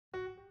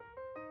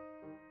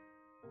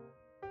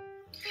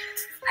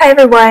Hi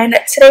everyone,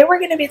 today we're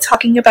going to be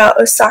talking about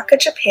Osaka,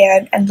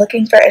 Japan and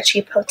looking for a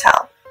cheap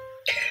hotel.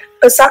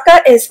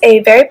 Osaka is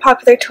a very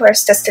popular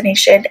tourist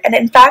destination, and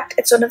in fact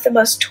it's one of the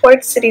most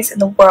toured cities in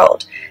the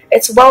world.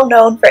 It's well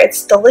known for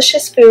its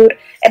delicious food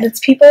and its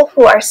people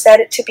who are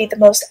said to be the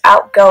most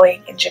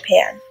outgoing in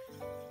Japan.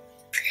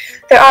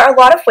 There are a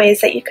lot of ways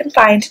that you can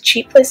find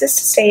cheap places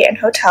to stay in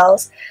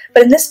hotels,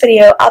 but in this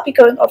video I'll be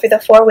going over the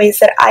 4 ways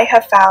that I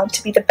have found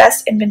to be the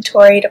best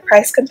inventory to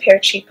price compare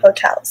cheap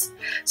hotels.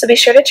 So be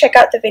sure to check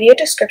out the video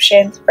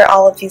description for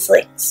all of these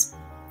links.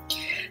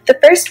 The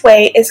first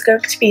way is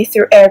going to be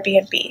through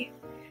Airbnb.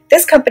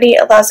 This company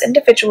allows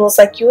individuals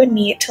like you and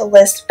me to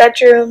list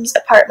bedrooms,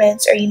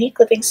 apartments, or unique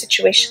living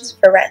situations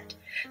for rent.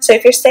 So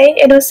if you're staying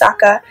in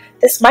Osaka,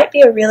 this might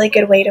be a really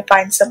good way to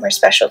find somewhere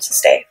special to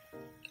stay.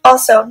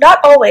 Also, not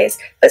always,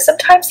 but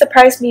sometimes the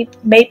price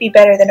may be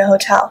better than a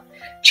hotel.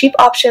 Cheap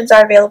options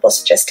are available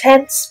such as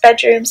tents,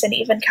 bedrooms, and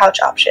even couch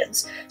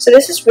options. So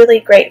this is really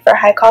great for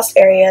high-cost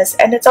areas,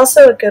 and it's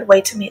also a good way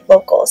to meet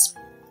locals.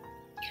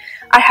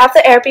 I have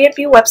the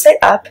Airbnb website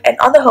up, and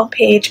on the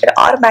homepage it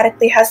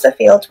automatically has the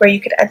field where you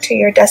can enter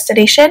your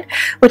destination,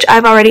 which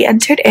I've already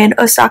entered in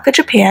Osaka,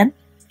 Japan.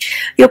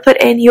 You'll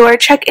put in your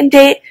check-in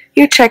date,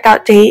 your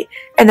checkout date,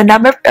 and the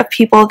number of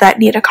people that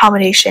need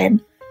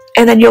accommodation,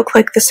 and then you'll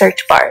click the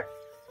search bar.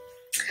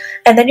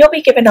 And then you'll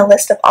be given a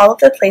list of all of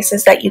the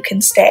places that you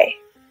can stay.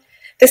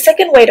 The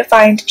second way to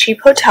find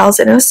cheap hotels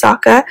in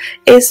Osaka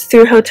is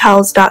through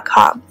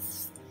hotels.com.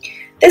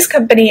 This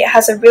company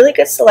has a really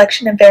good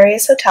selection of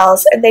various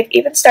hotels, and they've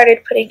even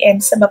started putting in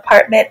some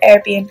apartment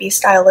Airbnb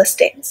style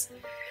listings.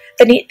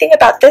 The neat thing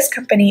about this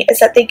company is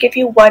that they give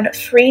you 1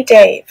 free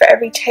day for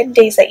every 10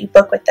 days that you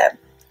book with them.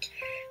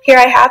 Here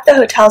I have the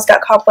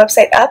hotels.com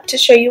website up to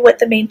show you what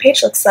the main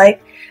page looks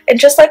like, and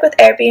just like with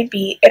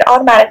Airbnb, it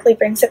automatically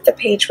brings up the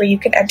page where you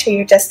can enter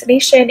your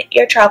destination,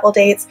 your travel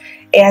dates,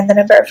 and the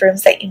number of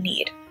rooms that you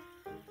need.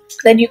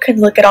 Then you can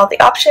look at all the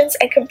options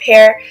and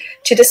compare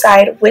to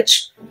decide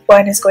which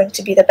one is going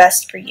to be the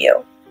best for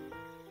you.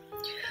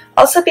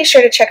 Also be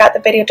sure to check out the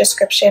video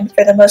description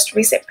for the most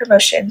recent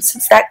promotion,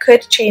 since that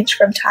could change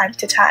from time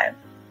to time.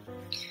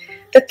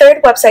 The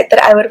third website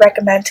that I would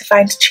recommend to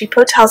find cheap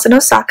hotels in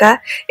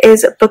Osaka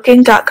is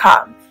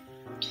booking.com.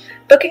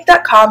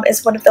 Booking.com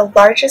is one of the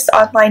largest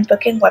online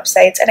booking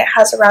websites, and it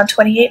has around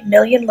 28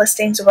 million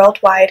listings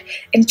worldwide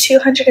in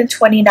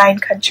 229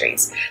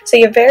 countries, so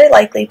you're very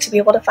likely to be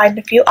able to find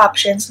a few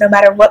options no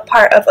matter what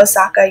part of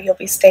Osaka you'll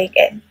be staying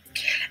in.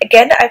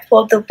 Again, I've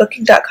pulled the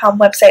Booking.com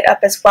website up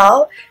as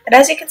well, and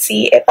as you can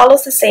see, it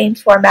follows the same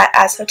format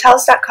as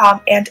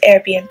Hotels.com and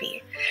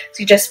Airbnb.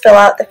 So you just fill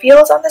out the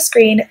fields on the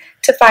screen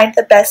to find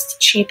the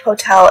best cheap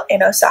hotel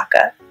in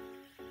Osaka.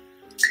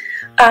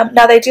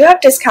 Now they do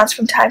have discounts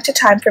from time to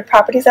time for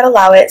properties that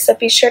allow it, so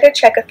be sure to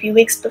check a few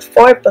weeks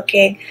before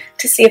booking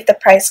to see if the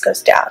price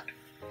goes down.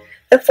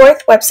 The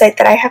fourth website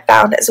that I have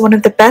found is one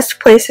of the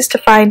best places to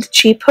find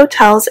cheap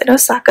hotels in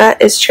Osaka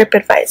is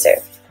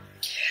TripAdvisor.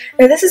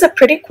 Now this is a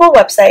pretty cool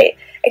website,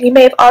 and you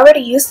may have already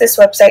used this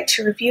website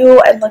to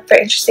review and look for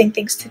interesting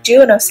things to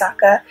do in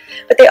Osaka,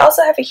 but they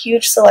also have a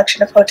huge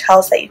selection of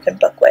hotels that you can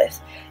book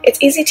with.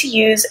 It's easy to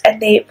use,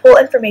 and they pull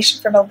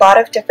information from a lot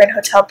of different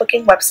hotel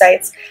booking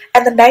websites,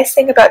 and the nice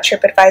thing about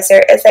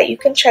TripAdvisor is that you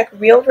can check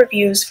real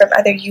reviews from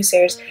other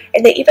users,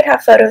 and they even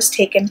have photos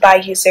taken by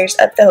users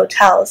of the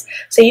hotels,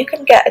 so you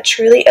can get a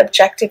truly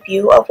objective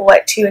view of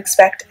what to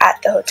expect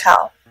at the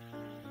hotel.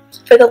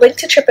 For the link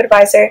to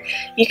TripAdvisor,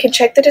 you can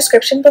check the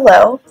description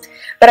below,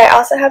 but I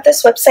also have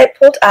this website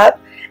pulled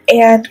up,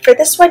 and for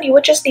this one you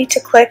would just need to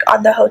click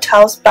on the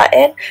hotels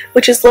button,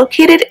 which is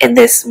located in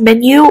this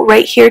menu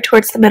right here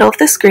towards the middle of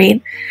the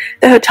screen.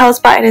 The hotels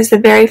button is the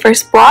very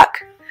first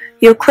block.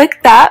 You'll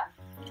click that,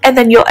 and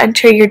then you'll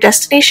enter your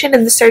destination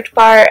in the search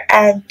bar,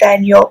 and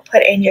then you'll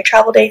put in your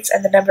travel dates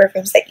and the number of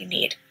rooms that you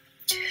need.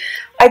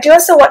 I do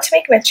also want to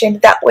make mention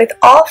that with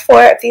all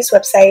 4 of these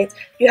websites,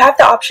 you have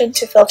the option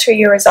to filter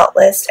your result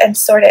list and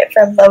sort it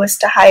from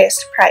lowest to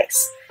highest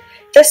price.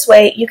 This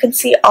way, you can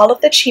see all of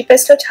the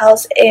cheapest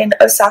hotels in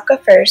Osaka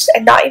first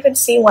and not even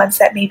see ones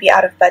that may be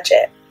out of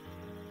budget.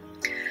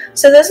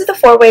 So those are the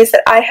 4 ways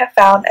that I have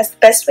found as the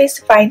best ways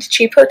to find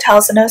cheap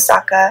hotels in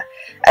Osaka.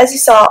 As you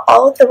saw,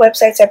 all of the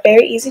websites are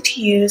very easy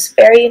to use,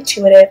 very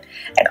intuitive,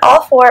 and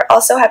all 4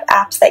 also have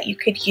apps that you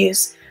could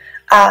use.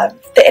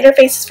 The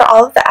interfaces for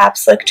all of the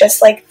apps look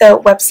just like the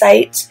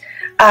website,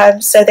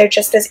 so they're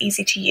just as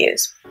easy to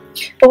use.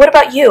 But what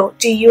about you?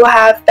 Do you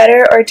have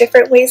better or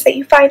different ways that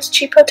you find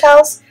cheap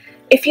hotels?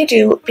 If you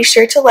do, be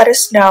sure to let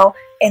us know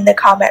in the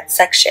comment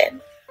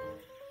section.